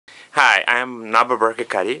Hi, I'm Naba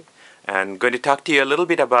Barkakati, and going to talk to you a little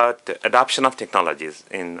bit about the adoption of technologies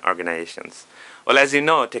in organizations. Well, as you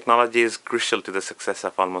know, technology is crucial to the success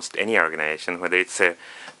of almost any organization, whether it's a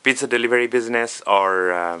pizza delivery business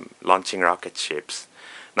or launching rocket ships.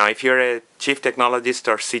 Now, if you're a chief technologist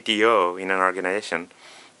or CTO in an organization,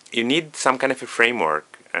 you need some kind of a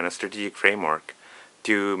framework and a strategic framework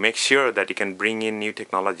to make sure that you can bring in new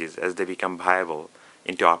technologies as they become viable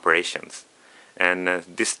into operations. And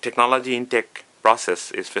this technology intake process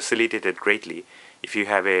is facilitated greatly if you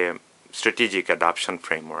have a strategic adoption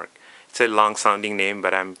framework. It's a long sounding name,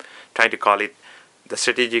 but I'm trying to call it the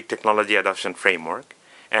Strategic Technology Adoption Framework.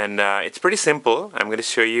 And it's pretty simple. I'm going to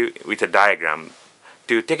show you with a diagram.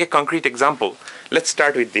 To take a concrete example, let's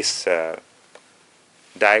start with this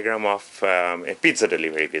diagram of a pizza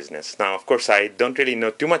delivery business. Now, of course, I don't really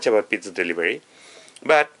know too much about pizza delivery,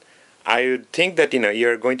 but I would think that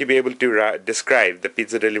you're going to be able to describe the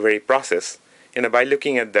pizza delivery process by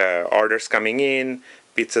looking at the orders coming in,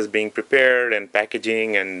 pizzas being prepared and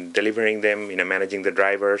packaging and delivering them, managing the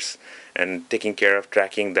drivers and taking care of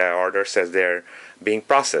tracking the orders as they're being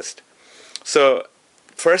processed. So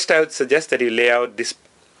first I would suggest that you lay out this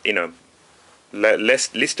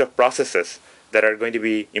list of processes that are going to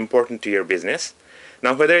be important to your business.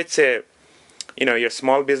 Now, whether it's your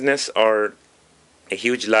small business or a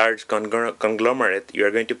huge, large conglomerate, you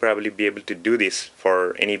are going to probably be able to do this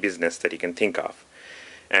for any business that you can think of.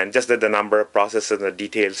 And just that the number of processes and the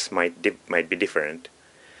details might be different.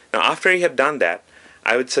 Now, after you have done that,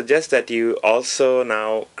 I would suggest that you also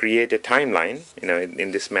now create a timeline,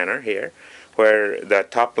 in this manner here, where the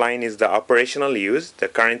top line is the operational use, the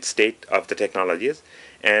current state of the technologies,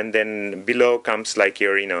 and then below comes like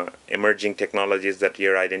your emerging technologies that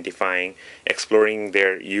you're identifying, exploring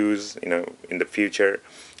their use in the future.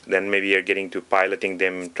 Then maybe you're getting to piloting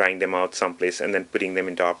them, trying them out someplace, and then putting them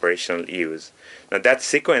into operational use. Now that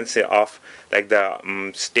sequence of like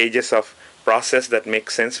the stages of process that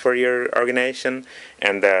makes sense for your organization,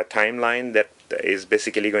 and the timeline that is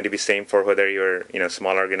basically going to be same for whether you're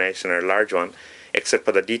small organization or large one, except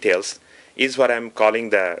for the details, is what I'm calling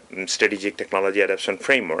the Strategic Technology Adoption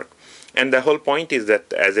Framework. And the whole point is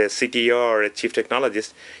that as a CTO or a chief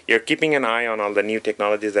technologist, you're keeping an eye on all the new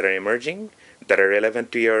technologies that are emerging, that are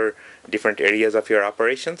relevant to your different areas of your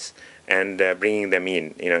operations, and bringing them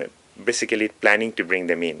in, basically planning to bring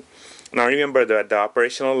them in. Now remember that at the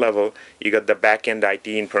operational level, you got the back-end IT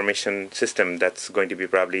information system that's going to be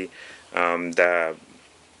probably the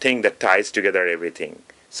thing that ties together everything.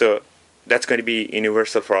 So that's going to be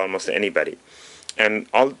universal for almost anybody. And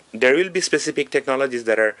there will be specific technologies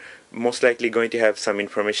that are most likely going to have some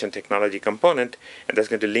information technology component, and that's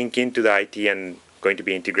going to link into the IT and going to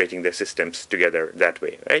be integrating the systems together that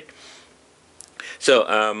way, right? So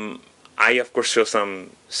I, of course, show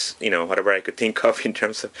some, whatever I could think of in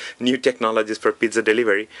terms of new technologies for pizza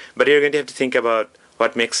delivery, but you're going to have to think about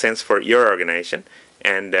what makes sense for your organization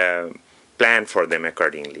and plan for them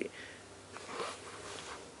accordingly.